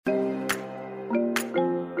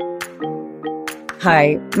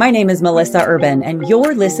Hi, my name is Melissa Urban, and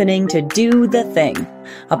you're listening to Do the Thing,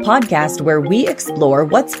 a podcast where we explore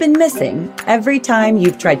what's been missing every time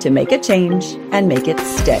you've tried to make a change and make it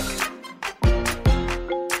stick.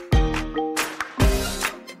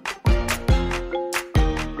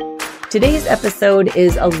 Today's episode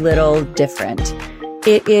is a little different.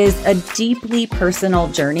 It is a deeply personal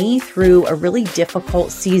journey through a really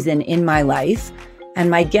difficult season in my life. And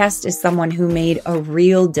my guest is someone who made a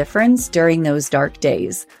real difference during those dark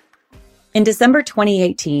days. In December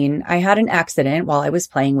 2018, I had an accident while I was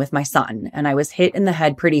playing with my son, and I was hit in the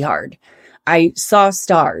head pretty hard. I saw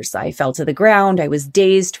stars. I fell to the ground. I was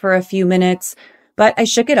dazed for a few minutes, but I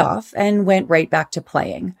shook it off and went right back to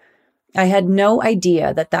playing. I had no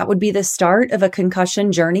idea that that would be the start of a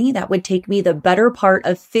concussion journey that would take me the better part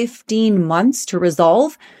of 15 months to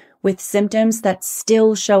resolve, with symptoms that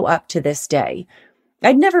still show up to this day.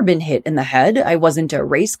 I'd never been hit in the head. I wasn't a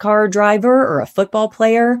race car driver or a football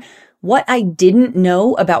player. What I didn't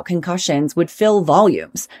know about concussions would fill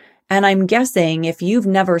volumes. And I'm guessing if you've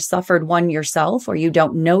never suffered one yourself or you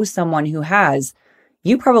don't know someone who has,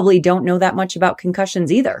 you probably don't know that much about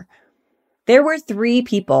concussions either. There were 3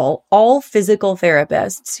 people, all physical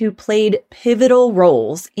therapists, who played pivotal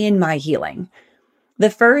roles in my healing. The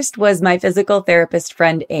first was my physical therapist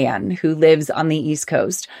friend, Anne, who lives on the East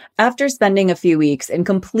Coast. After spending a few weeks in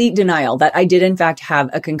complete denial that I did in fact have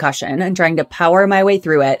a concussion and trying to power my way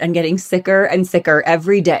through it and getting sicker and sicker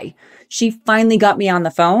every day, she finally got me on the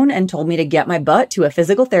phone and told me to get my butt to a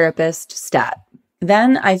physical therapist stat.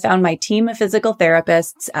 Then I found my team of physical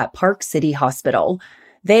therapists at Park City Hospital.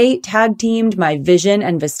 They tag-teamed my vision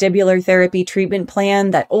and vestibular therapy treatment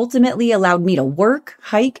plan that ultimately allowed me to work,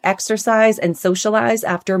 hike, exercise, and socialize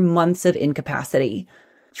after months of incapacity.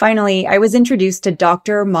 Finally, I was introduced to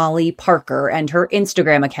Dr. Molly Parker and her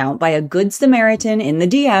Instagram account by a good Samaritan in the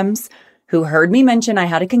DMs who heard me mention I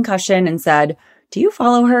had a concussion and said, "Do you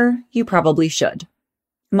follow her? You probably should."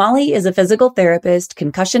 Molly is a physical therapist,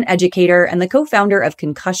 concussion educator, and the co-founder of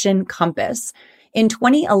Concussion Compass. In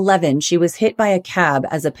 2011, she was hit by a cab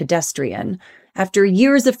as a pedestrian. After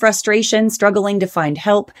years of frustration struggling to find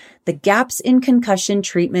help, the gaps in concussion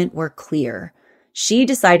treatment were clear. She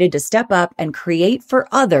decided to step up and create for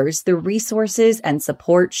others the resources and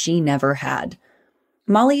support she never had.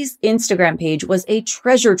 Molly's Instagram page was a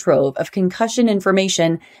treasure trove of concussion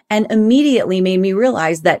information and immediately made me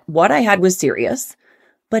realize that what I had was serious,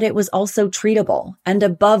 but it was also treatable. And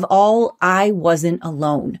above all, I wasn't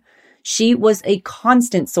alone. She was a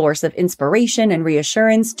constant source of inspiration and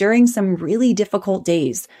reassurance during some really difficult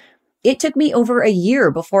days. It took me over a year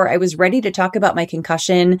before I was ready to talk about my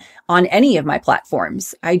concussion on any of my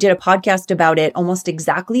platforms. I did a podcast about it almost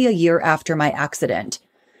exactly a year after my accident.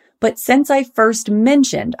 But since I first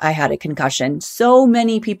mentioned I had a concussion, so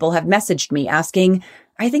many people have messaged me asking,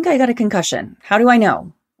 "I think I got a concussion. How do I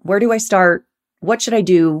know? Where do I start? What should I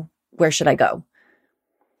do? Where should I go?"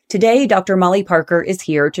 Today, Dr. Molly Parker is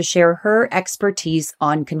here to share her expertise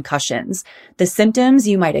on concussions, the symptoms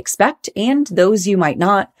you might expect and those you might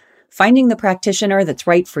not, finding the practitioner that's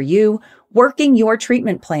right for you, working your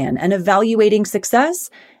treatment plan and evaluating success,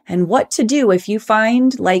 and what to do if you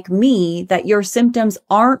find, like me, that your symptoms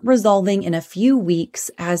aren't resolving in a few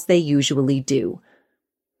weeks as they usually do.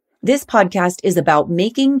 This podcast is about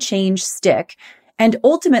making change stick and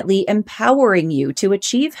ultimately empowering you to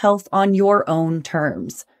achieve health on your own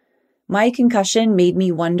terms. My concussion made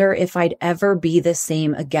me wonder if I'd ever be the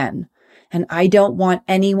same again, and I don't want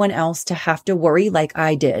anyone else to have to worry like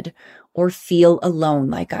I did or feel alone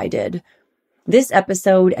like I did. This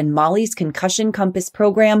episode and Molly's Concussion Compass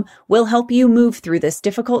program will help you move through this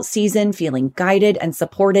difficult season feeling guided and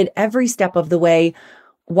supported every step of the way,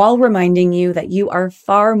 while reminding you that you are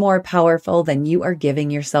far more powerful than you are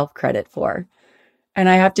giving yourself credit for. And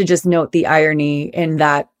I have to just note the irony in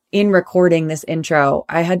that in recording this intro,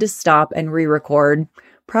 I had to stop and re-record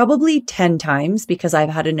probably 10 times because I've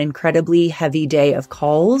had an incredibly heavy day of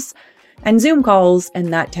calls and Zoom calls,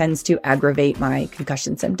 and that tends to aggravate my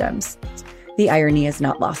concussion symptoms. The irony is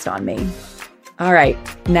not lost on me. All right,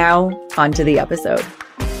 now on to the episode.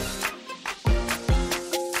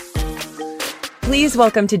 Please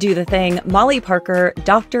welcome to Do the Thing, Molly Parker,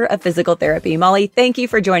 Doctor of Physical Therapy. Molly, thank you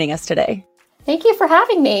for joining us today. Thank you for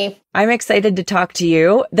having me. I'm excited to talk to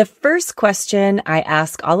you. The first question I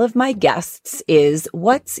ask all of my guests is,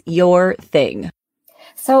 what's your thing?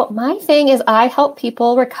 So my thing is I help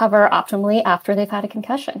people recover optimally after they've had a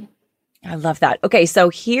concussion. I love that. Okay, so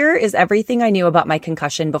here is everything I knew about my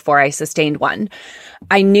concussion before I sustained one.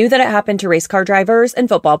 I knew that it happened to race car drivers and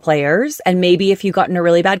football players, and maybe if you got in a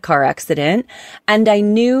really bad car accident. And I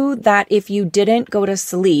knew that if you didn't go to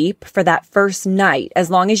sleep for that first night,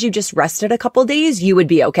 as long as you just rested a couple days, you would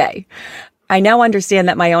be okay. I now understand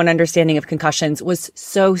that my own understanding of concussions was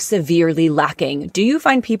so severely lacking. Do you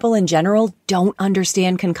find people in general don't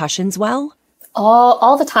understand concussions well?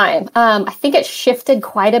 All the time. I think it shifted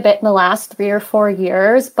quite a bit in the last 3 or 4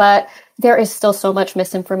 years, but there is still so much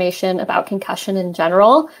misinformation about concussion in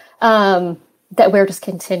general that we're just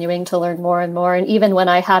continuing to learn more and more. And even when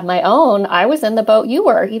I had my own, I was in the boat you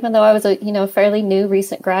were, even though I was a fairly new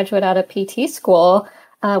recent graduate out of PT school.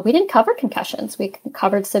 We didn't cover concussions. We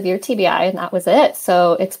covered severe TBI, and that was it.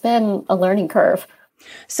 So it's been a learning curve.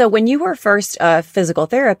 So when you were first a physical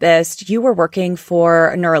therapist, you were working for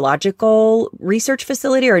a neurological research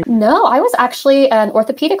facility or? No, I was actually an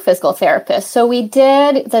orthopedic physical therapist. So we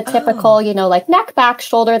did the typical, like neck, back,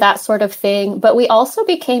 shoulder, that sort of thing. But we also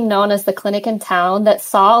became known as the clinic in town that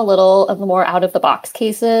saw a little of the more out of the box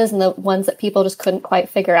cases and the ones that people just couldn't quite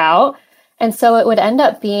figure out. And so it would end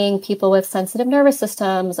up being people with sensitive nervous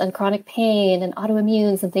systems and chronic pain and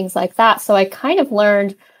autoimmunes and things like that. So I kind of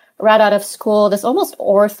learned right out of school this almost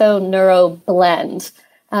ortho-neuro blend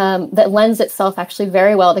that lends itself actually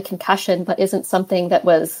very well to concussion, but isn't something that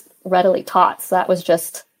was readily taught. So that was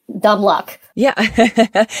just dumb luck. Yeah,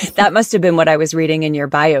 that must have been what I was reading in your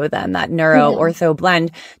bio then, that neuro-ortho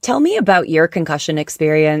blend. Tell me about your concussion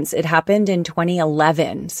experience. It happened in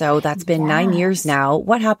 2011, so that's been 9 years now.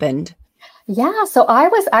 What happened? Yeah, so I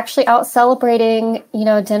was actually out celebrating,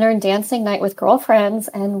 dinner and dancing night with girlfriends,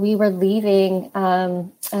 and we were leaving a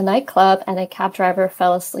nightclub, and a cab driver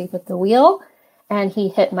fell asleep at the wheel, and he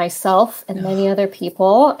hit myself and many other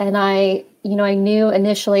people. And I knew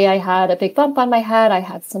initially I had a big bump on my head. I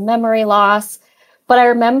had some memory loss, but I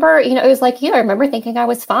remember, it was like I remember thinking I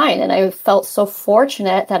was fine, and I felt so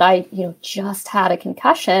fortunate that I, just had a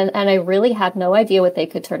concussion, and I really had no idea what they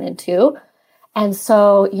could turn into. And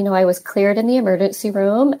so, I was cleared in the emergency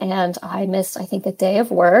room, and I missed, I think, a day of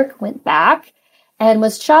work, went back and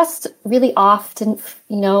was just really off, didn't,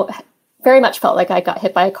 very much felt like I got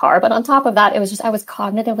hit by a car. But on top of that, it was just, I was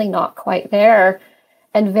cognitively not quite there.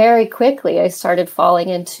 And very quickly, I started falling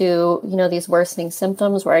into, these worsening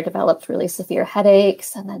symptoms where I developed really severe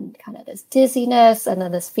headaches, and then kind of this dizziness, and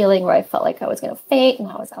then this feeling where I felt like I was going to faint and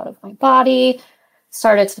I was out of my body,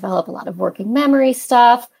 started to develop a lot of working memory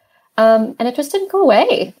stuff. And it just didn't go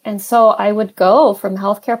away. And so I would go from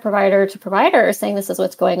healthcare provider to provider saying, this is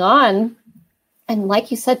what's going on. And like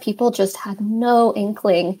you said, people just had no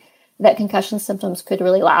inkling that concussion symptoms could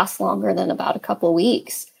really last longer than about a couple of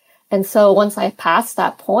weeks. And so once I passed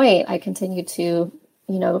that point, I continued to,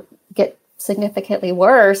 get significantly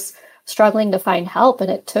worse, struggling to find help. And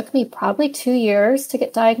it took me probably 2 years to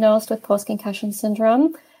get diagnosed with post-concussion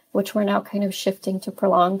syndrome, which we're now kind of shifting to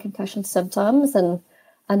prolonged concussion symptoms, and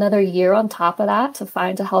another year on top of that to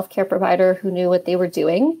find a healthcare provider who knew what they were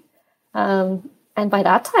doing. And by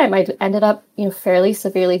that time, I ended up, fairly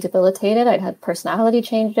severely debilitated. I'd had personality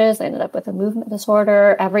changes. I ended up with a movement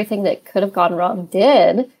disorder. Everything that could have gone wrong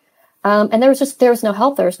did. And there was no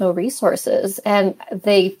help. There was no resources. And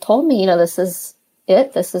they told me, this is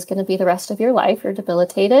it. This is going to be the rest of your life. You're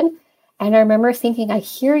debilitated. And I remember thinking, I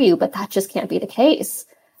hear you, but that just can't be the case.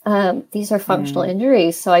 These are functional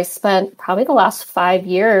injuries. So I spent probably the last 5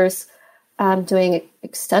 years doing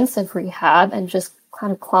extensive rehab and just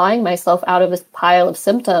kind of clawing myself out of this pile of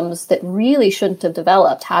symptoms that really shouldn't have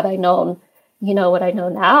developed had I known, what I know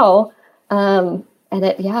now. And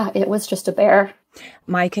it was just a bear.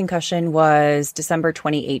 My concussion was December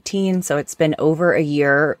 2018, so it's been over a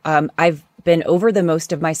year. I've been over the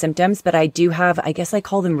most of my symptoms, but I do have, I guess I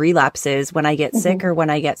call them relapses when I get sick or when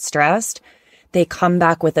I get stressed. They come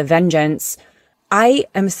back with a vengeance. I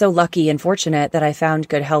am so lucky and fortunate that I found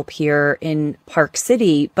good help here in Park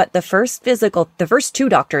City, but the first two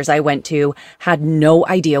doctors I went to had no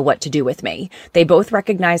idea what to do with me. They both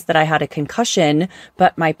recognized that I had a concussion,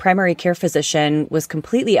 but my primary care physician was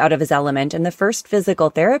completely out of his element. And the first physical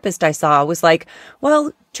therapist I saw was like,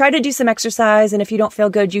 well, try to do some exercise, and if you don't feel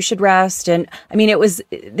good, you should rest. And I mean,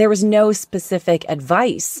 there was no specific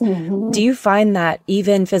advice. Mm-hmm. Do you find that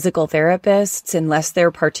even physical therapists, unless they're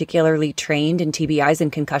particularly trained in TBIs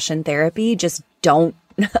and concussion therapy, just don't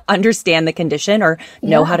understand the condition or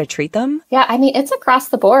know how to treat them? Yeah, I mean, it's across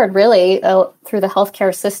the board, really, through the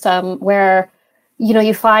healthcare system where,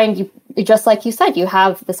 you find just like you said, you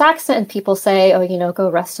have this accident and people say, oh, go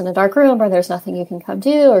rest in a dark room, or there's nothing you can come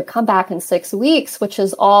do, or come back in 6 weeks, which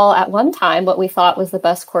is all at one time what we thought was the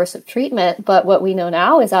best course of treatment. But what we know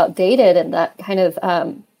now is outdated, and that kind of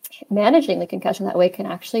managing the concussion that way can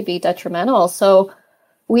actually be detrimental. So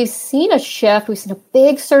we've seen a shift. We've seen a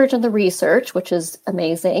big surge in the research, which is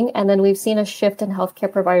amazing. And then we've seen a shift in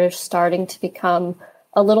healthcare providers starting to become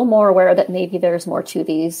a little more aware that maybe there's more to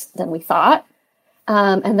these than we thought.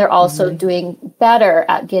 And they're also doing better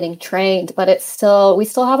at getting trained, but we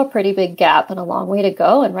still have a pretty big gap and a long way to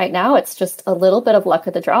go. And right now it's just a little bit of luck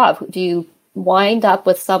of the draw. Do you wind up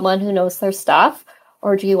with someone who knows their stuff,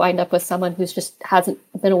 or do you wind up with someone who's just hasn't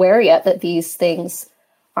been aware yet that these things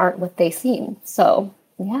aren't what they seem? So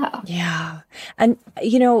yeah. Yeah. And,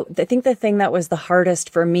 I think the thing that was the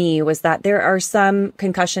hardest for me was that there are some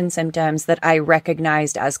concussion symptoms that I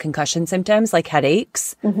recognized as concussion symptoms, like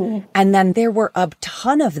headaches. Mm-hmm. And then there were a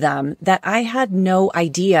ton of them that I had no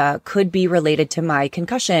idea could be related to my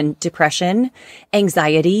concussion: depression,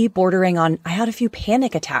 anxiety, bordering on, I had a few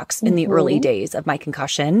panic attacks in the early days of my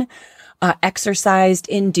concussion,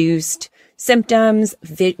 exercise-induced symptoms,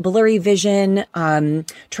 blurry vision,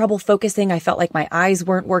 trouble focusing. I felt like my eyes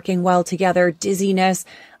weren't working well together, dizziness,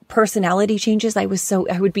 personality changes. I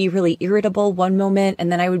would be really irritable one moment,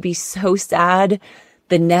 and then I would be so sad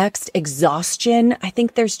the next. Exhaustion. I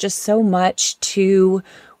think there's just so much to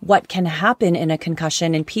what can happen in a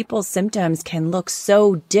concussion, and people's symptoms can look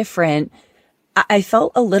so different. I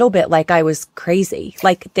felt a little bit like I was crazy,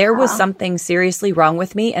 like there was something seriously wrong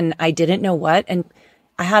with me, and I didn't know what. And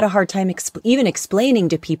I had a hard time even explaining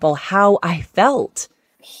to people how I felt.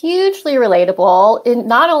 Hugely relatable,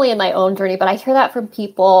 not only in my own journey, but I hear that from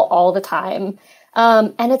people all the time.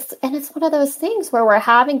 And it's one of those things where we're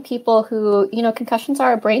having people who, concussions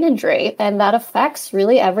are a brain injury, and that affects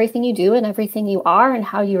really everything you do and everything you are and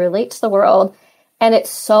how you relate to the world. And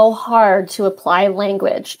it's so hard to apply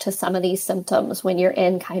language to some of these symptoms when you're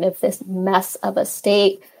in kind of this mess of a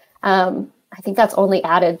state. I think that's only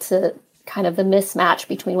added to kind of the mismatch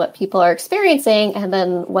between what people are experiencing and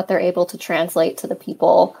then what they're able to translate to the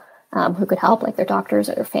people who could help, like their doctors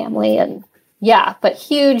or their family. And yeah, but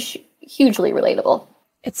hugely relatable.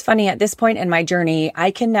 It's funny, at this point in my journey,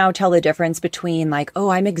 I can now tell the difference between like, oh,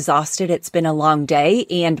 I'm exhausted, it's been a long day,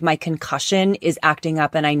 and my concussion is acting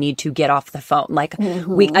up and I need to get off the phone. Like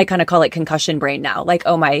I kind of call it concussion brain now. Like,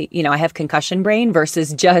 oh, I have concussion brain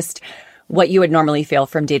versus just what you would normally feel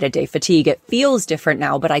from day-to-day fatigue. It feels different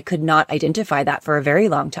now, but I could not identify that for a very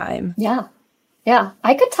long time. Yeah. Yeah.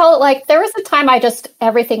 I could tell, like, there was a time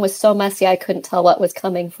everything was so messy, I couldn't tell what was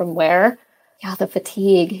coming from where. Yeah, the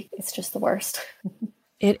fatigue, it's just the worst.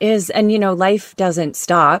 It is. And, life doesn't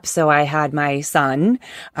stop. So I had my son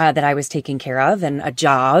that I was taking care of, and a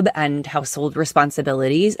job and household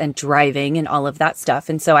responsibilities and driving and all of that stuff.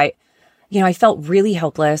 And so I felt really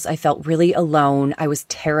helpless. I felt really alone. I was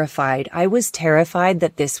terrified.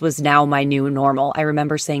 That this was now my new normal. I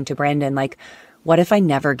remember saying to Brandon, like, what if I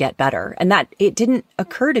never get better? And that it didn't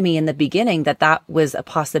occur to me in the beginning that was a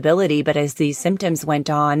possibility. But as these symptoms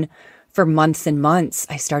went on for months and months,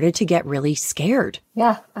 I started to get really scared.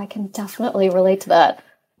 Yeah, I can definitely relate to that.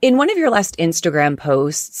 In one of your last Instagram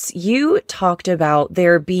posts, you talked about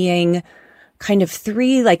there being kind of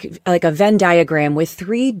three, like a Venn diagram with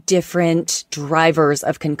three different drivers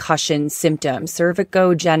of concussion symptoms: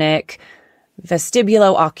 cervicogenic,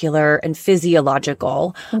 vestibulo-ocular, and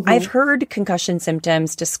physiological. Mm-hmm. I've heard concussion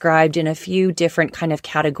symptoms described in a few different kind of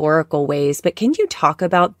categorical ways, but can you talk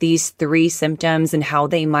about these three symptoms and how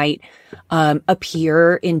they might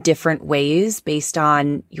appear in different ways based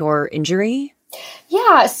on your injury?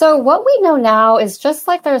 Yeah. So what we know now is just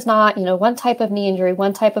like there's not, one type of knee injury,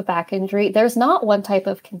 one type of back injury, there's not one type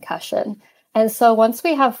of concussion. And so once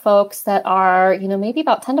we have folks that are, maybe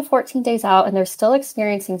about 10 to 14 days out and they're still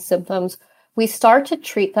experiencing symptoms, we start to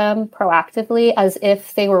treat them proactively as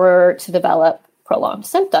if they were to develop prolonged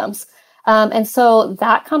symptoms. And so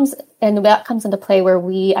that comes into play where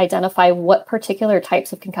we identify what particular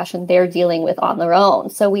types of concussion they're dealing with on their own.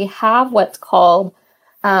 So we have what's called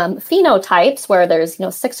phenotypes, where there's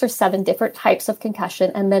 6 or 7 different types of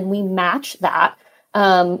concussion, and then we match that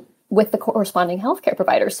with the corresponding healthcare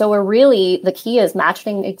provider. So the key is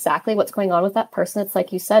matching exactly what's going on with that person. It's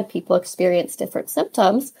like you said, people experience different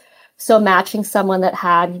symptoms. So matching someone that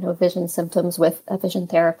had, vision symptoms with a vision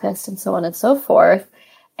therapist and so on and so forth.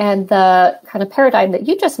 And the kind of paradigm that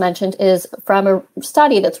you just mentioned is from a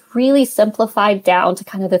study that's really simplified down to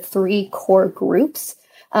kind of the 3 core groups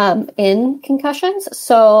in concussions.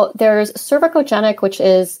 So there's cervicogenic, which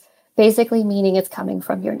is basically meaning it's coming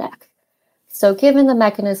from your neck. So given the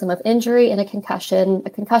mechanism of injury in a concussion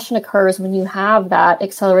occurs when you have that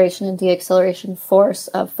acceleration and deacceleration force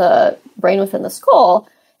of the brain within the skull.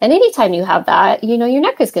 And anytime you have that, your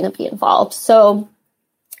neck is going to be involved. So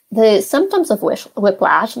the symptoms of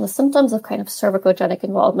whiplash and the symptoms of kind of cervicogenic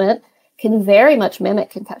involvement can very much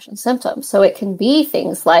mimic concussion symptoms. So it can be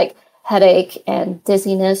things like headache and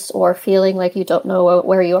dizziness or feeling like you don't know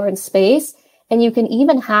where you are in space. And you can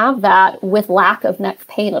even have that with lack of neck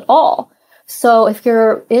pain at all. So if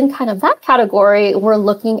you're in kind of that category, we're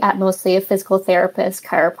looking at mostly a physical therapist,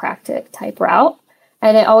 chiropractic type route.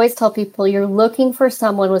 And I always tell people you're looking for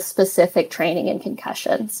someone with specific training in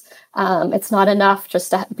concussions. It's not enough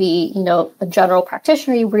just to be, a general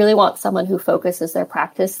practitioner. You really want someone who focuses their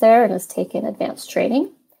practice there and has taken advanced training.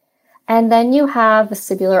 And then you have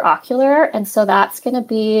vestibular ocular. And so that's going to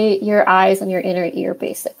be your eyes and your inner ear,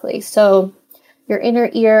 basically. So your inner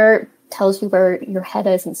ear tells you where your head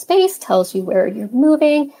is in space, tells you where you're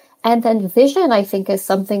moving. And then vision, I think, is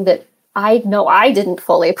something that I know I didn't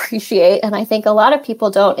fully appreciate, and I think a lot of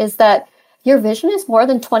people don't, is that your vision is more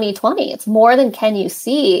than 20/20. It's more than can you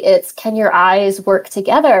see? It's can your eyes work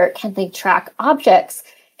together? Can they track objects?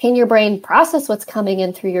 Can your brain process what's coming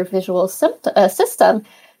in through your visual system?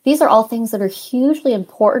 These are all things that are hugely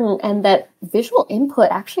important, and that visual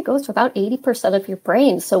input actually goes to about 80% of your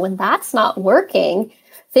brain. So when that's not working,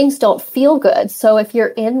 things don't feel good. So if you're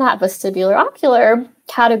in that vestibular ocular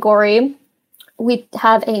category, we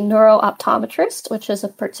have a neuro-optometrist, which is a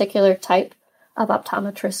particular type of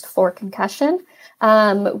optometrist for concussion.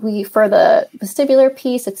 For the vestibular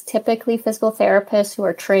piece, it's typically physical therapists who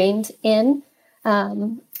are trained in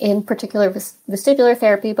particular vestibular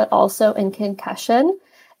therapy, but also in concussion.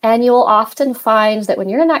 And you will often find that when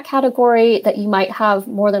you're in that category, that you might have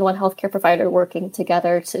more than one healthcare provider working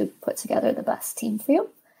together to put together the best team for you.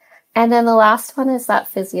 And then the last one is that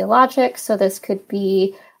physiologic. So this could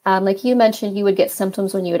be like you mentioned, you would get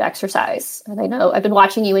symptoms when you would exercise. And I know I've been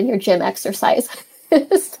watching you in your gym exercise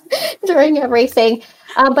during everything.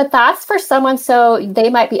 But that's for someone, so they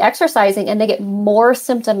might be exercising and they get more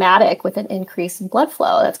symptomatic with an increase in blood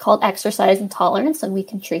flow. That's called exercise intolerance, and we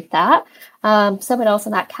can treat that. Someone else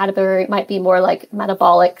in that category might be more like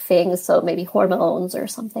metabolic things, so maybe hormones or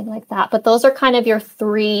something like that. But those are kind of your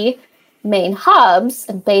three main hubs,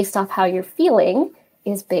 and based off how you're feeling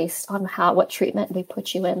is based on what treatment we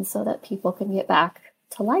put you in so that people can get back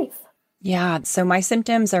to life. Yeah. So my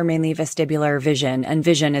symptoms are mainly vestibular vision, and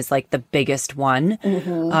vision is like the biggest one.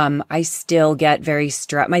 Mm-hmm. I still get very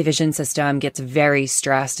stressed. My vision system gets very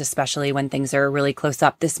stressed, especially when things are really close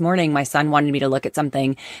up. This morning, my son wanted me to look at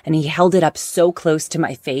something and he held it up so close to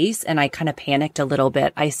my face and I kind of panicked a little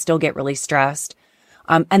bit. I still get really stressed.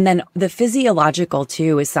 And then the physiological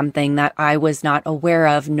too is something that I was not aware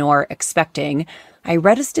of nor expecting. I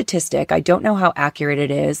read a statistic, I don't know how accurate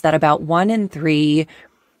it is, that about 1 in 3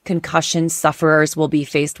 concussion sufferers will be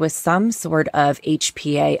faced with some sort of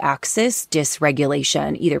HPA axis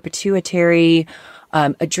dysregulation, either pituitary,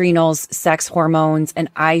 adrenals, sex hormones. And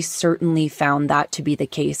I certainly found that to be the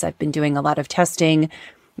case. I've been doing a lot of testing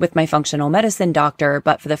with my functional medicine doctor,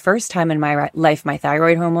 but for the first time in my life, my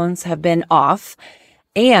thyroid hormones have been off.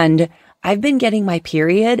 And I've been getting my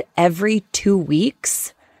period every 2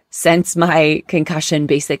 weeks since my concussion,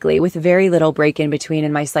 basically, with very little break in between.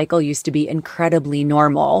 And my cycle used to be incredibly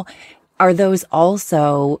normal. Are those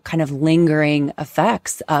also kind of lingering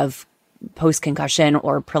effects of post-concussion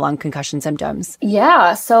or prolonged concussion symptoms?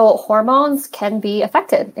 Yeah. So hormones can be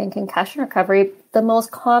affected in concussion recovery. The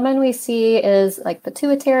most common we see is like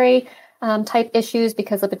pituitary type issues,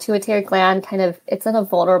 because the pituitary gland it's in a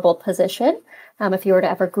vulnerable position. If you were to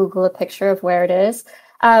ever Google a picture of where it is.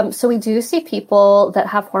 So we do see people that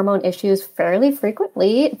have hormone issues fairly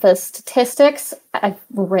frequently. The statistics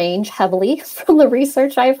range heavily from the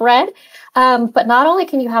research I've read. But not only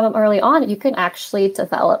can you have them early on, you can actually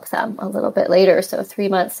develop them a little bit later. So 3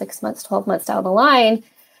 months, 6 months, 12 months down the line,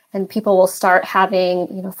 and people will start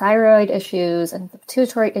having, thyroid issues and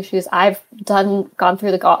pituitary issues. I've gone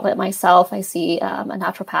through the gauntlet myself. I see a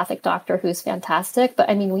naturopathic doctor who's fantastic. But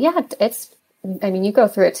you go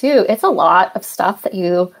through it too. It's a lot of stuff that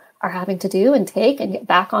you are having to do and take and get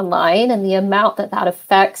back online, and the amount that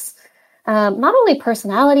affects not only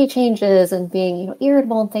personality changes and being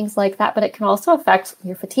irritable and things like that, but it can also affect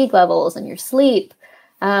your fatigue levels and your sleep.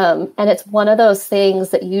 And it's one of those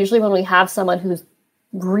things that usually when we have someone who's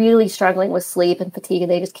really struggling with sleep and fatigue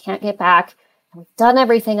and they just can't get back, and we've done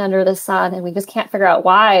everything under the sun and we just can't figure out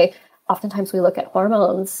why, oftentimes we look at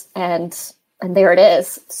hormones and there it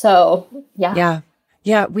is. So, yeah. Yeah.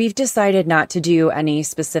 Yeah, we've decided not to do any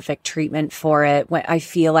specific treatment for it. When I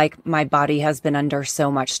feel like my body has been under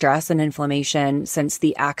so much stress and inflammation since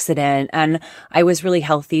the accident, and I was really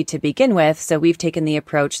healthy to begin with. So we've taken the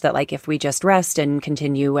approach that like if we just rest and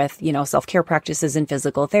continue with, self-care practices and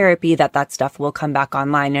physical therapy, that stuff will come back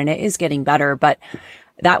online, and it is getting better. But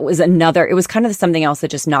it was kind of something else that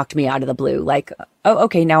just knocked me out of the blue. Like, oh,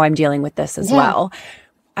 okay, now I'm dealing with this as well.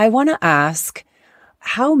 I want to ask,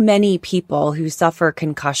 how many people who suffer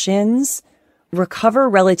concussions recover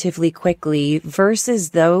relatively quickly versus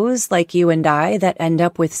those like you and I that end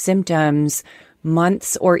up with symptoms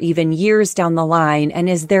months or even years down the line? And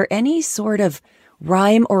is there any sort of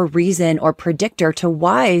rhyme or reason or predictor to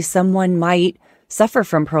why someone might suffer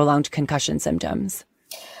from prolonged concussion symptoms?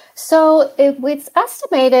 So it's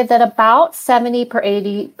estimated that about 70 or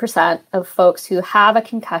 80% of folks who have a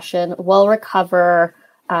concussion will recover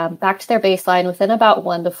back to their baseline within about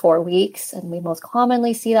 1 to 4 weeks. And we most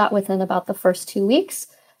commonly see that within about the first 2 weeks.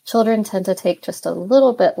 Children tend to take just a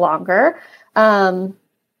little bit longer. So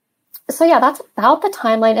yeah, that's about the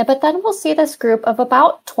timeline. But then we'll see this group of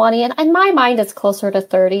about 20, and in my mind, it's closer to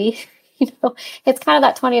 30. It's kind of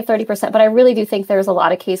that 20 or 30%, but I really do think there's a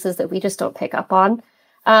lot of cases that we just don't pick up on,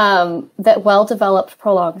 that well-developed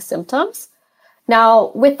prolonged symptoms.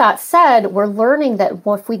 Now, with that said, we're learning that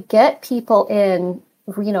if we get people in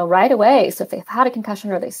right away. So if they've had a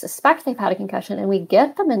concussion or they suspect they've had a concussion, and we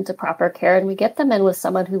get them into proper care and we get them in with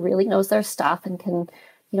someone who really knows their stuff and can,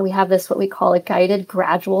 we have this, what we call a guided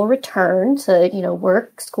gradual return to,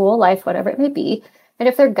 work, school, life, whatever it may be. And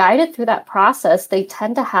if they're guided through that process, they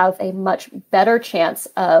tend to have a much better chance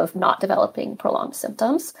of not developing prolonged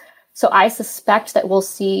symptoms. So I suspect that we'll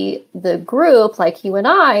see the group like you and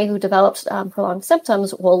I who developed prolonged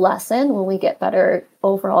symptoms will lessen when we get better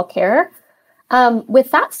overall care.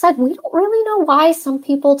 With that said, we don't really know why some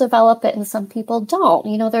people develop it and some people don't.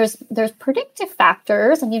 There's predictive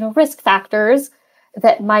factors and, risk factors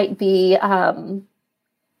that might be, time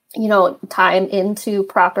into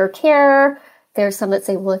proper care. There's some that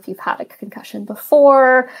say, well, if you've had a concussion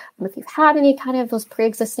before, if you've had any kind of those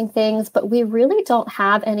pre-existing things, but we really don't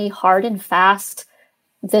have any hard and fast,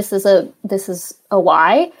 this is a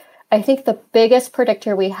why. I think the biggest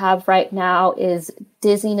predictor we have right now is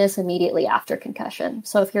dizziness immediately after concussion.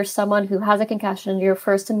 So if you're someone who has a concussion, your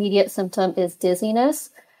first immediate symptom is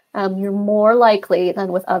dizziness, you're more likely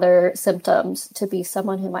than with other symptoms to be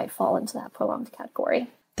someone who might fall into that prolonged category.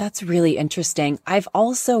 That's really interesting. I've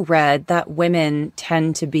also read that women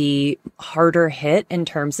tend to be harder hit in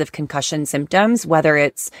terms of concussion symptoms, whether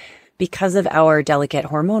it's because of our delicate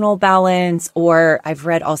hormonal balance, or I've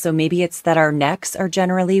read also maybe it's that our necks are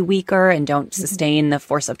generally weaker and don't sustain the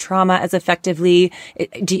force of trauma as effectively.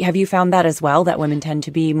 Have you found that as well, that women tend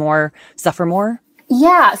to suffer more?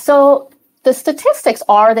 Yeah. So the statistics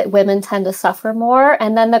are that women tend to suffer more.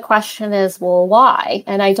 And then the question is, well, why?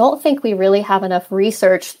 And I don't think we really have enough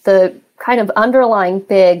research. The kind of underlying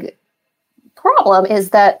big problem is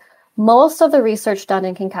that most of the research done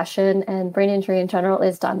in concussion and brain injury in general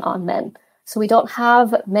is done on men. So we don't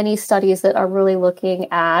have many studies that are really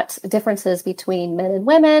looking at differences between men and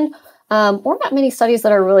women, or not many studies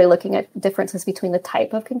that are really looking at differences between the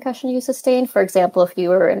type of concussion you sustain. For example, if you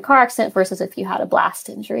were in a car accident versus if you had a blast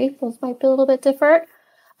injury, those might be a little bit different.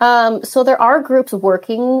 So there are groups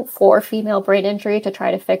working for female brain injury to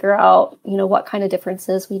try to figure out, what kind of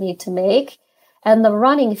differences we need to make. And the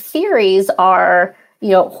running theories are,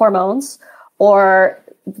 hormones, or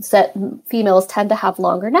that females tend to have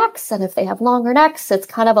longer necks. And if they have longer necks, it's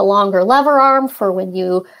kind of a longer lever arm for when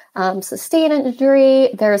you sustain an injury.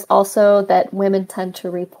 There's also that women tend to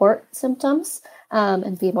report symptoms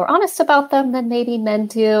and be more honest about them than maybe men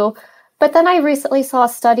do. But then I recently saw a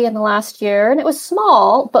study in the last year, and it was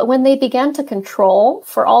small, but when they began to control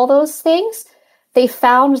for all those things, they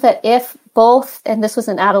found that if both, and this was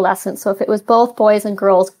in adolescence, so if it was both boys and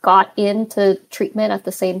girls got into treatment at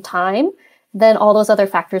the same time, then all those other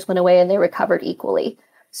factors went away and they recovered equally.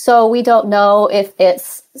 So we don't know if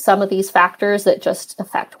it's some of these factors that just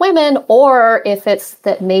affect women, or if it's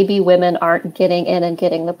that maybe women aren't getting in and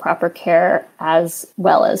getting the proper care as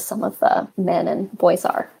well as some of the men and boys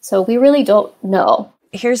are. So we really don't know.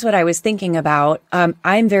 Here's what I was thinking about.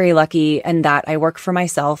 I'm very lucky in that I work for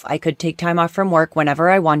myself. I could take time off from work whenever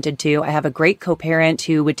I wanted to. I have a great co-parent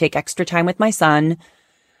who would take extra time with my son.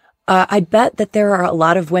 I bet that there are a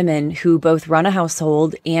lot of women who both run a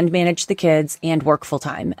household and manage the kids and work full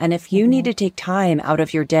time. And if you need to take time out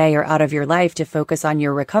of your day or out of your life to focus on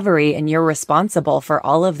your recovery, and you're responsible for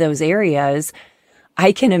all of those areas,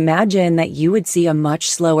 I can imagine that you would see a much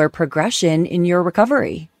slower progression in your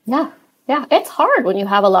recovery. Yeah, Yeah, it's hard when you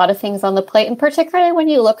have a lot of things on the plate, and particularly when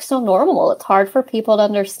you look so normal. It's hard for people to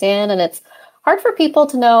understand, and it's hard for people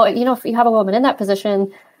to know, if you have a woman in that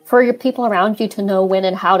position, for your people around you to know when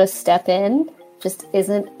and how to step in just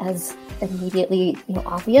isn't as immediately,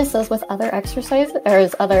 obvious as with other exercises or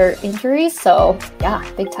as other injuries. So yeah,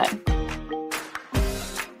 big time.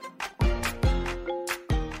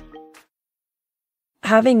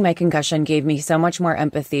 Having my concussion gave me so much more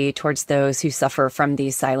empathy towards those who suffer from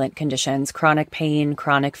these silent conditions, chronic pain,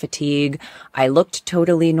 chronic fatigue. I looked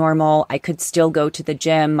totally normal. I could still go to the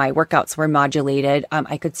gym. My workouts were modulated.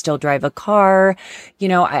 I could still drive a car.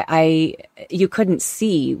 You couldn't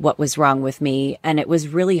see what was wrong with me. And it was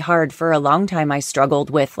really hard. For a long time, I struggled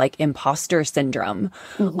with like imposter syndrome,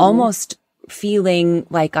 almost feeling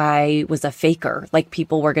like I was a faker, like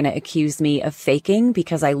people were going to accuse me of faking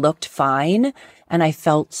because I looked fine. And I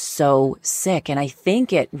felt so sick. And I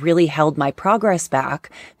think it really held my progress back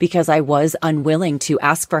because I was unwilling to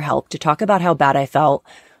ask for help, to talk about how bad I felt.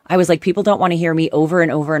 I was like, people don't want to hear me over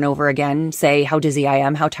and over and over again say how dizzy I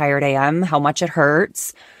am, how tired I am, how much it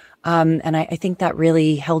hurts. And I think that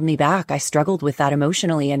really held me back. I struggled with that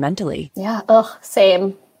emotionally and mentally. Yeah.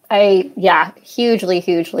 Same. Hugely,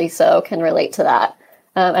 hugely so can relate to that.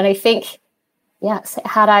 And I think,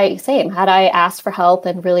 had I asked for help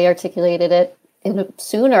and really articulated it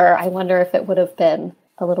sooner, I wonder if it would have been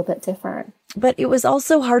a little bit different. But it was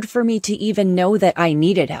also hard for me to even know that I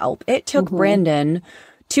needed help. It took Brandon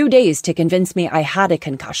 2 days to convince me I had a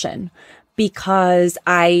concussion because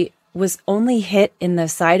I was only hit in the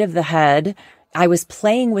side of the head. I was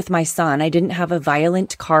playing with my son. I didn't have a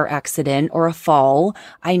violent car accident or a fall.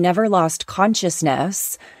 I never lost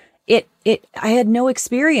consciousness. I had no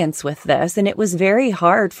experience with this, and it was very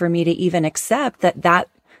hard for me to even accept that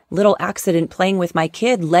little accident playing with my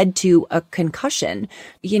kid led to a concussion.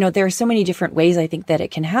 There are so many different ways I think that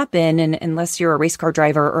it can happen. And unless you're a race car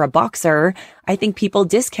driver or a boxer, I think people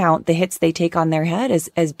discount the hits they take on their head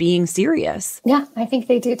as being serious. Yeah, I think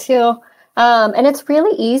they do too. And it's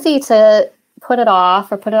really easy to put it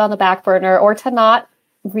off or put it on the back burner, or to not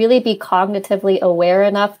really be cognitively aware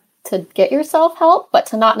enough to get yourself help, but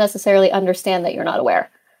to not necessarily understand that you're not aware.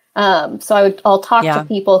 So I'll talk to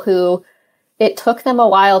people who it took them a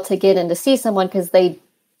while to get in to see someone because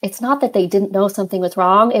it's not that they didn't know something was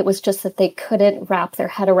wrong. It was just that they couldn't wrap their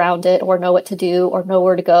head around it or know what to do or know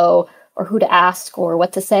where to go or who to ask or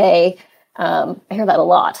what to say. I hear that a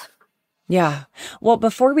lot. Yeah. Well,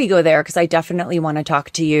 before we go there, because I definitely want to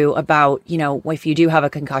talk to you about, if you do have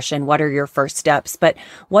a concussion, what are your first steps? But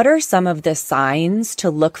what are some of the signs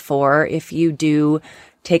to look for if you do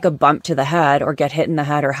take a bump to the head or get hit in the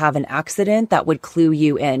head or have an accident that would clue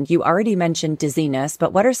you in? You already mentioned dizziness,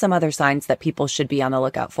 but what are some other signs that people should be on the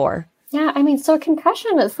lookout for? Yeah, so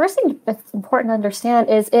concussion, the first thing that's important to understand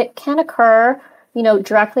is it can occur,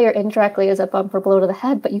 directly or indirectly as a bump or blow to the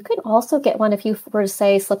head, but you can also get one if you were to,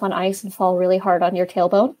 say, slip on ice and fall really hard on your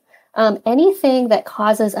tailbone. Anything that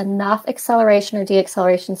causes enough acceleration or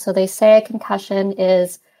deacceleration. So they say a concussion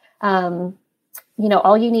is,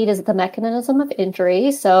 all you need is the mechanism of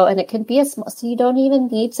injury. So, and it can be so you don't even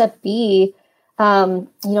need to be,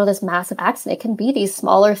 this massive accident. It can be these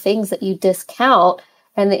smaller things that you discount.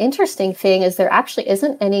 And the interesting thing is there actually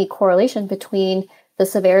isn't any correlation between the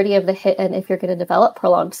severity of the hit and if you're going to develop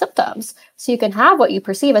prolonged symptoms. So you can have what you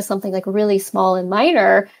perceive as something like really small and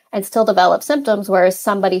minor and still develop symptoms, whereas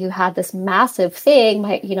somebody who had this massive thing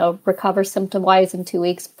might, recover symptom-wise in 2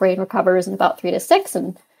 weeks, brain recovers in about 3 to 6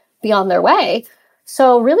 and be on their way.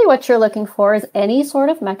 So really what you're looking for is any sort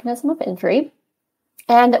of mechanism of injury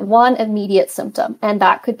and one immediate symptom. And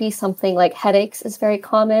that could be something like headaches is very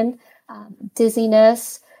common,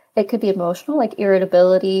 dizziness. It could be emotional, like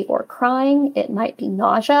irritability or crying. It might be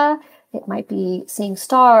nausea. It might be seeing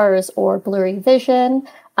stars or blurry vision.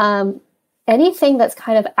 Anything that's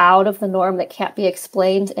kind of out of the norm that can't be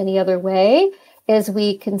explained any other way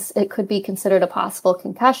it could be considered a possible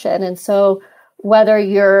concussion. And so whether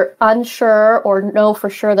you're unsure or know for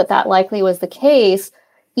sure that likely was the case,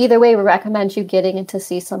 either way, we recommend you getting in to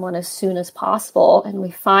see someone as soon as possible. And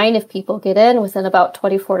we find if people get in within about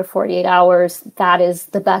 24 to 48 hours, that is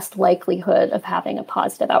the best likelihood of having a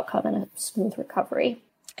positive outcome and a smooth recovery.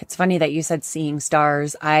 It's funny that you said seeing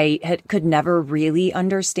stars. I could never really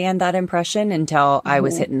understand that impression until I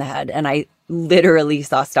was hit in the head. And I literally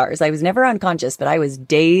saw stars. I was never unconscious, but I was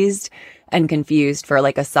dazed and confused for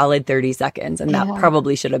like a solid 30 seconds. And that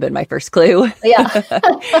probably should have been my first clue. Yeah.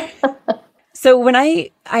 So when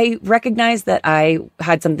I recognized that I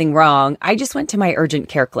had something wrong, I just went to my urgent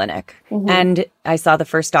care clinic and I saw the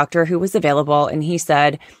first doctor who was available. And he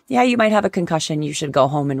said, yeah, you might have a concussion. You should go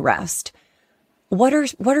home and rest. what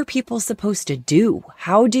are people supposed to do?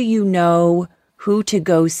 How do you know who to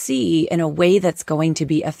go see in a way that's going to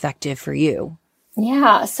be effective for you?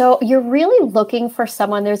 Yeah, so you're really looking for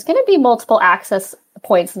someone. There's going to be multiple access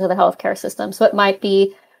points into the healthcare system. So it might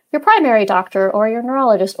be your primary doctor or your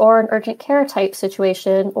neurologist or an urgent care type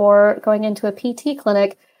situation or going into a PT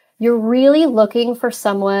clinic. You're really looking for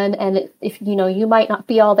someone, and if you might not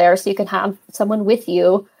be all there, so you can have someone with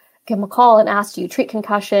you, give them a call and ask, do you treat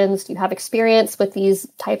concussions? Do you have experience with these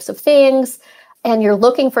types of things? And you're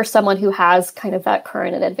looking for someone who has kind of that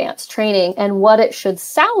current and advanced training. And what it should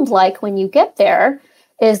sound like when you get there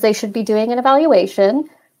is they should be doing an evaluation.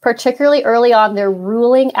 Particularly early on, they're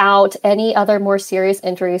ruling out any other more serious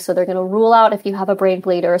injuries. So they're going to rule out if you have a brain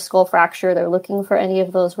bleed or a skull fracture. They're looking for any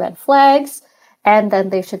of those red flags. And then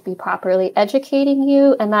they should be properly educating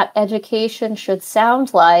you. And that education should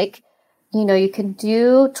sound like, you can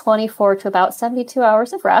do 24 to about 72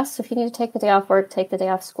 hours of rest. So if you need to take the day off work, take the day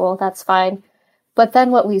off school, that's fine. But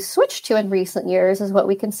then what we switched to in recent years is what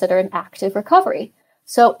we consider an active recovery.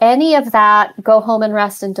 So any of that, go home and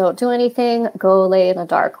rest and don't do anything, go lay in a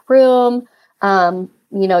dark room,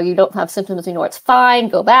 you don't have symptoms, it's fine,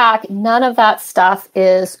 go back. None of that stuff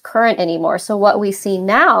is current anymore. So what we see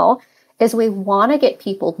now is we want to get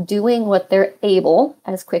people doing what they're able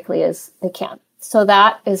as quickly as they can. So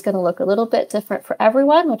that is going to look a little bit different for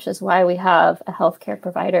everyone, which is why we have a healthcare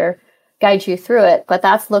provider guide you through it. But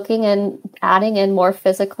that's looking and adding in more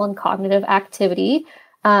physical and cognitive activity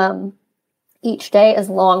each day, as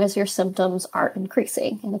long as your symptoms aren't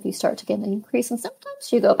increasing. And if you start to get an increase in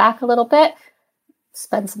symptoms, you go back a little bit,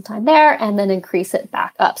 spend some time there, and then increase it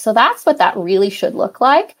back up. So that's what that really should look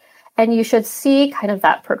like. And you should see kind of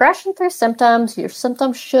that progression through symptoms. Your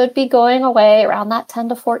symptoms should be going away around that 10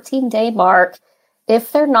 to 14 day mark.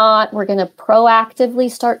 If they're not, we're going to proactively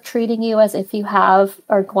start treating you as if you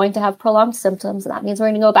are going to have prolonged symptoms. And that means we're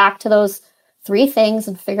going to go back to those 3 things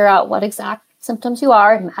and figure out what exact symptoms you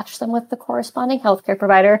are and match them with the corresponding healthcare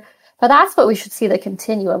provider. But that's what we should see the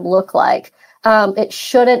continuum look like. It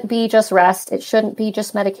shouldn't be just rest. It shouldn't be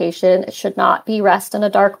just medication. It should not be rest in a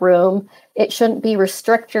dark room. It shouldn't be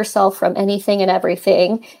restrict yourself from anything and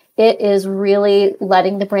everything. It is really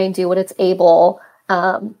letting the brain do what it's able,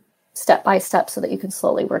 step by step, so that you can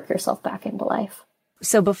slowly work yourself back into life.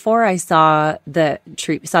 So before I sought the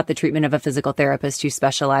treatment of a physical therapist who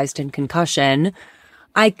specialized in concussion,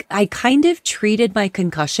 I kind of treated my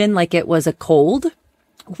concussion like it was a cold,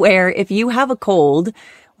 where if you have a cold,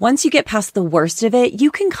 once you get past the worst of it, you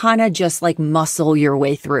can kind of just like muscle your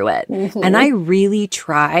way through it. Mm-hmm. And I really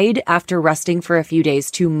tried, after resting for a few days,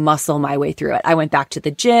 to muscle my way through it. I went back to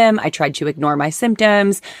the gym. I tried to ignore my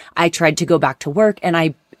symptoms. I tried to go back to work, and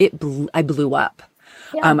I blew up.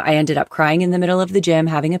 Yeah. I ended up crying in the middle of the gym,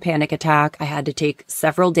 having a panic attack. I had to take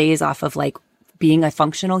several days off of being a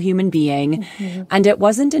functional human being. Mm-hmm. And it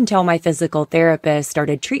wasn't until my physical therapist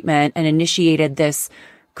started treatment and initiated this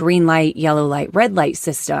green light, yellow light, red light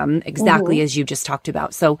system, exactly mm-hmm. as you just talked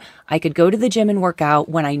about. So I could go to the gym and work out.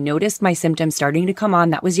 When I noticed my symptoms starting to come on,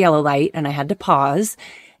 that was yellow light, and I had to pause.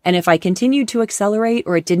 And if I continued to accelerate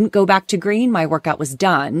or it didn't go back to green, my workout was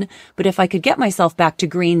done. But if I could get myself back to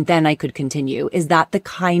green, then I could continue. Is that the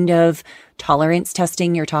kind of tolerance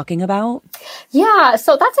testing you're talking about? Yeah,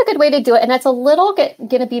 so that's a good way to do it. And it's a little going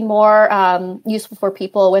to be more useful for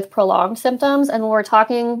people with prolonged symptoms. And when we're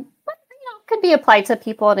talking, could be applied to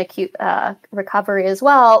people in acute recovery as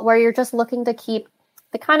well, where you're just looking to keep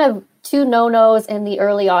the kind of 2 no-nos in the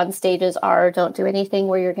early on stages are don't do anything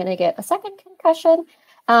where you're going to get a second concussion,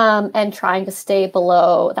 and trying to stay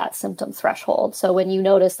below that symptom threshold. So when you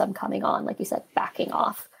notice them coming on, like you said, backing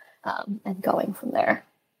off and going from there.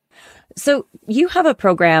 So you have a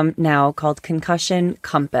program now called Concussion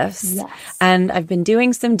Compass. Yes. And I've been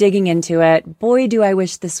doing some digging into it. Boy, do I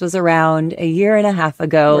wish this was around a year and a half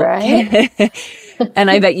ago. Right.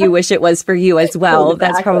 And I bet you wish it was for you as well. Exactly.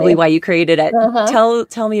 That's probably why you created it. Uh-huh.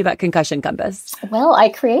 Tell me about Concussion Compass. Well, I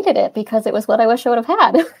created it because it was what I wish I would have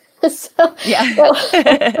had. It's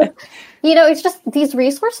just these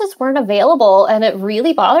resources weren't available, and it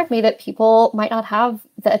really bothered me that people might not have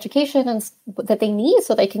the education that they need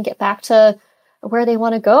so they can get back to where they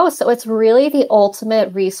want to go. So it's really the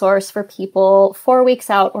ultimate resource for people 4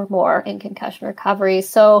 weeks out or more in concussion recovery.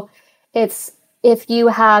 So it's, if you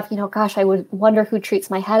have, I would wonder who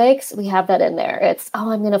treats my headaches. We have that in there. It's,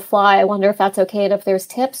 I'm going to fly. I wonder if that's okay. And if there's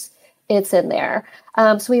tips, it's in there.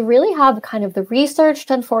 So we really have kind of the research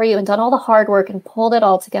done for you and done all the hard work and pulled it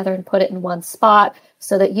all together and put it in one spot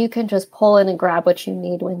so that you can just pull in and grab what you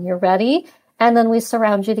need when you're ready. And then we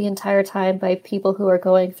surround you the entire time by people who are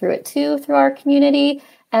going through it too, through our community.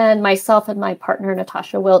 And myself and my partner,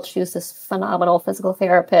 Natasha Wilch, who's this phenomenal physical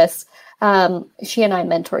therapist, she and I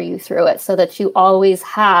mentor you through it so that you always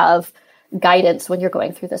have guidance when you're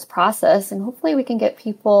going through this process. And hopefully we can get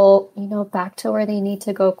people, back to where they need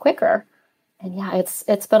to go quicker. And yeah,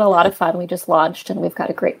 it's been a lot of fun. We just launched and we've got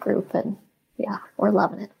a great group and yeah, we're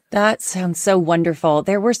loving it. That sounds so wonderful.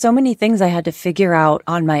 There were so many things I had to figure out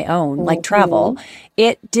on my own, like travel.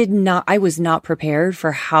 I was not prepared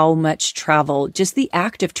for how much travel, just the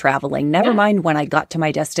act of traveling, never mind when I got to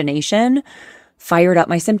my destination, fired up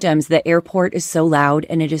my symptoms. The airport is so loud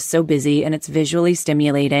and it is so busy and it's visually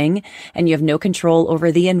stimulating and you have no control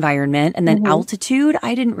over the environment. And then altitude,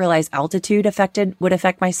 I didn't realize altitude would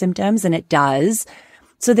affect my symptoms, and it does.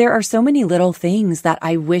 So there are so many little things that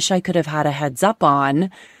I wish I could have had a heads up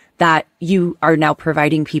on that you are now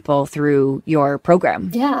providing people through your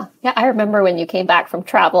program. Yeah. Yeah. I remember when you came back from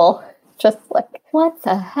travel, just like, what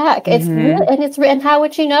the heck? It's real, and how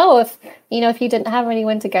would you know if you didn't have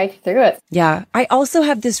anyone to guide you through it? Yeah. I also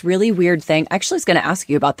have this really weird thing. Actually, I was going to ask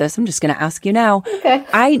you about this. I'm just going to ask you now. Okay.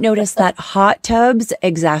 I noticed that hot tubs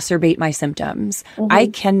exacerbate my symptoms. I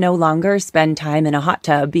can no longer spend time in a hot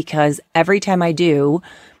tub because every time I do,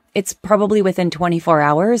 it's probably within 24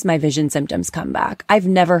 hours, my vision symptoms come back. I've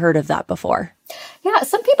never heard of that before. Yeah,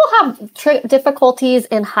 some people have difficulties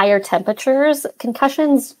in higher temperatures.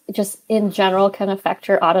 Concussions just in general can affect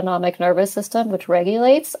your autonomic nervous system, which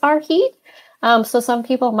regulates our heat. So some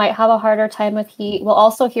people might have a harder time with heat. We'll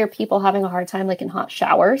also hear people having a hard time like in hot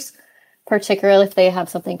showers, particularly if they have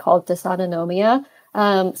something called dysautonomia.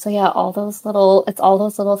 So yeah, all those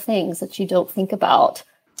little things that you don't think about.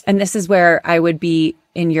 And this is where I would be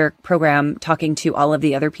in your program talking to all of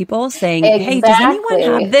the other people saying, hey, does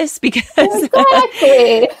anyone have this? Because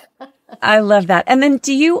exactly. I love that. And then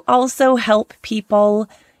do you also help people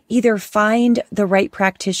either find the right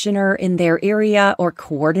practitioner in their area or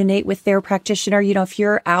coordinate with their practitioner? If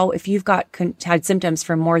you're out, if you've had symptoms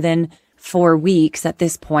for more than 4 weeks at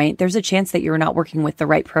this point, there's a chance that you're not working with the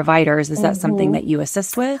right providers. Is that something that you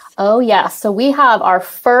assist with? Oh, yeah. So we have our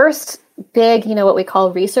first big, what we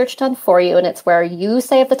call research done for you. And it's where you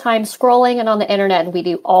save the time scrolling and on the internet, and we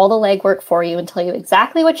do all the legwork for you and tell you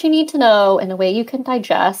exactly what you need to know in a way you can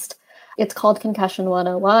digest. It's called Concussion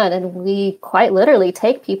 101. And we quite literally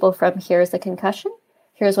take people from here's the concussion,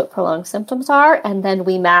 here's what prolonged symptoms are. And then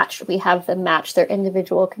we have them match their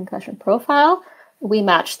individual concussion profile. We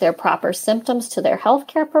match their proper symptoms to their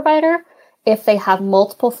healthcare provider. If they have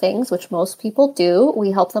multiple things, which most people do,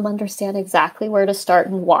 we help them understand exactly where to start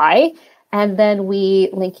and why. And then we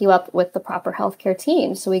link you up with the proper healthcare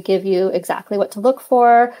team. So we give you exactly what to look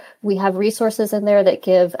for. We have resources in there that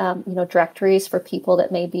give, directories for people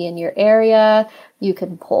that may be in your area. You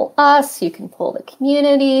can pull us, you can pull the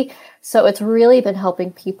community. So it's really been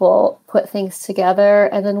helping people put things together.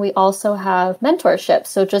 And then we also have mentorship.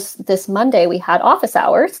 So just this Monday, we had office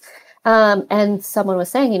hours. And someone was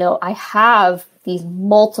saying, I have these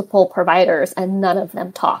multiple providers and none of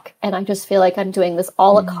them talk. And I just feel like I'm doing this a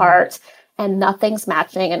la carte and nothing's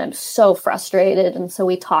matching. And I'm so frustrated. And so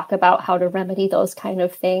we talk about how to remedy those kind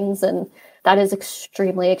of things. And that is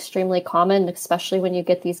extremely, extremely common, especially when you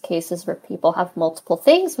get these cases where people have multiple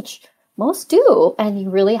things, which most do. And you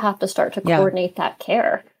really have to start to coordinate that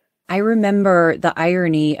care. I remember the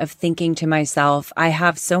irony of thinking to myself, I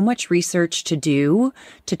have so much research to do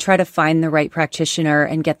to try to find the right practitioner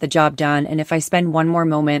and get the job done. And if I spend one more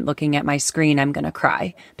moment looking at my screen, I'm going to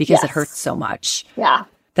cry because it hurts so much. Yeah.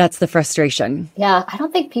 That's the frustration. Yeah. I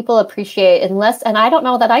don't think people appreciate and I don't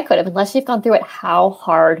know that I could have, unless you've gone through it, how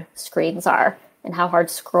hard screens are and how hard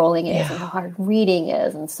scrolling is and how hard reading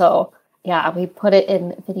is. And so yeah, we put it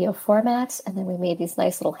in video formats, and then we made these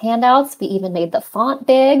nice little handouts. We even made the font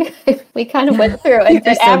big. We kind of went through and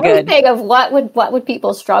did everything of what would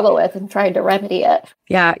people struggle with and tried to remedy it.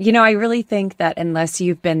 Yeah, I really think that unless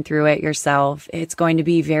you've been through it yourself, it's going to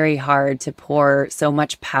be very hard to pour so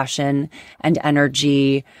much passion and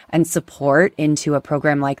energy and support into a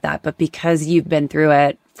program like that. But because you've been through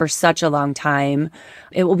it for such a long time,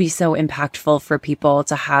 it will be so impactful for people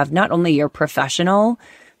to have not only your professional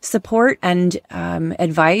support and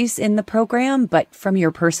advice in the program, but from your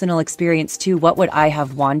personal experience too. What would I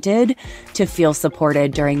have wanted to feel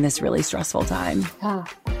supported during this really stressful time? Yeah,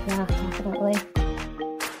 definitely.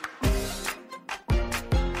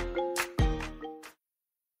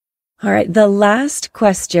 All right. The last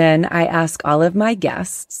question I ask all of my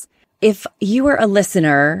guests: if you were a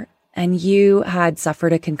listener and you had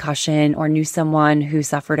suffered a concussion or knew someone who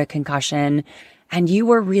suffered a concussion, and you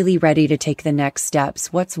were really ready to take the next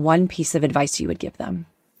steps, what's one piece of advice you would give them?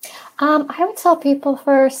 I would tell people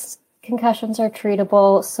first, concussions are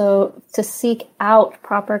treatable. So to seek out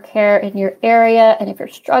proper care in your area, and if you're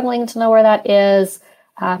struggling to know where that is,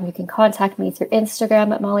 you can contact me through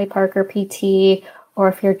Instagram at Molly Parker PT, or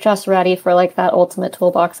if you're just ready for like that ultimate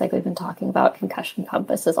toolbox like we've been talking about, Concussion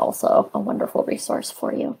Compass is also a wonderful resource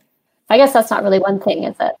for you. I guess that's not really one thing,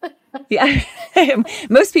 is it? Yeah.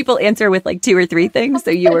 Most people answer with like 2 or 3 things,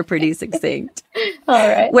 so you were pretty succinct. All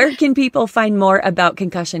right. Where can people find more about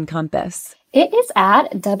Concussion Compass? It is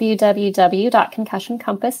at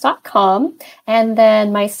www.concussioncompass.com. And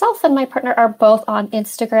then myself and my partner are both on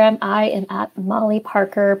Instagram. I am at Molly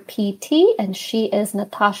Parker PT, and she is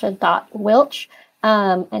Natasha.Wilch.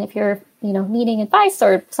 And if you're, needing advice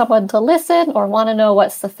or someone to listen or want to know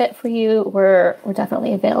what's the fit for you, we're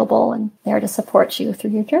definitely available and there to support you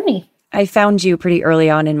through your journey. I found you pretty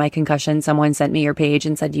early on in my concussion. Someone sent me your page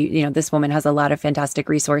and said, this woman has a lot of fantastic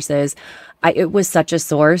resources. It was such a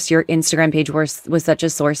source. Your Instagram page was such a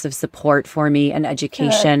source of support for me and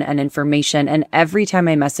education and information. And every time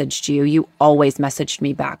I messaged you, you always messaged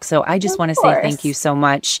me back. So I just want to say thank you so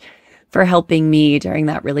much for helping me during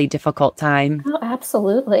that really difficult time. Oh,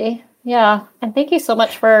 absolutely. Yeah. And thank you so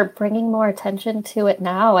much for bringing more attention to it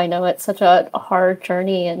now. I know it's such a hard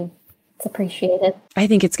journey, and it's appreciated. I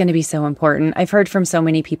think it's going to be so important. I've heard from so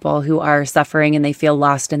many people who are suffering and they feel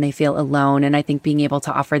lost and they feel alone. And I think being able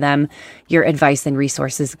to offer them your advice and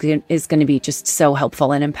resources is going to be just so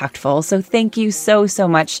helpful and impactful. So thank you so, so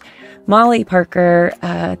much, Molly Parker,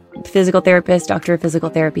 physical therapist, doctor of physical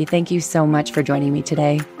therapy. Thank you so much for joining me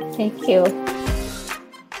today. Thank you.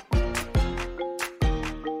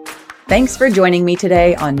 Thanks for joining me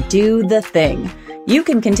today on Do the Thing. You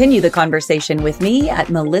can continue the conversation with me at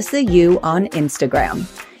Melissa Yu on Instagram.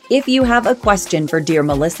 If you have a question for Dear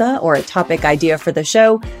Melissa or a topic idea for the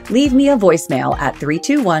show, leave me a voicemail at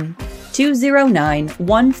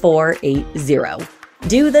 321-209-1480.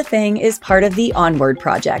 Do the Thing is part of the Onward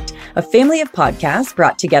Project, a family of podcasts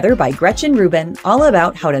brought together by Gretchen Rubin, all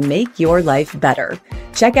about how to make your life better.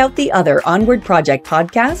 Check out the other Onward Project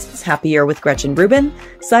podcasts, Happier with Gretchen Rubin,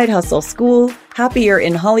 Side Hustle School, Happier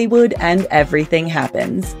in Hollywood, and Everything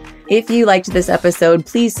Happens. If you liked this episode,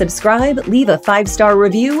 please subscribe, leave a 5-star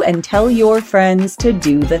review, and tell your friends to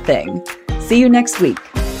do the thing. See you next week.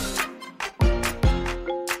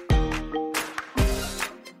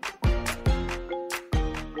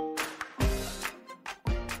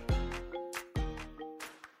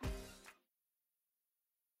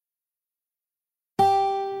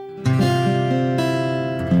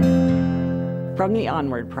 From the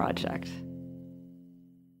Onward Project.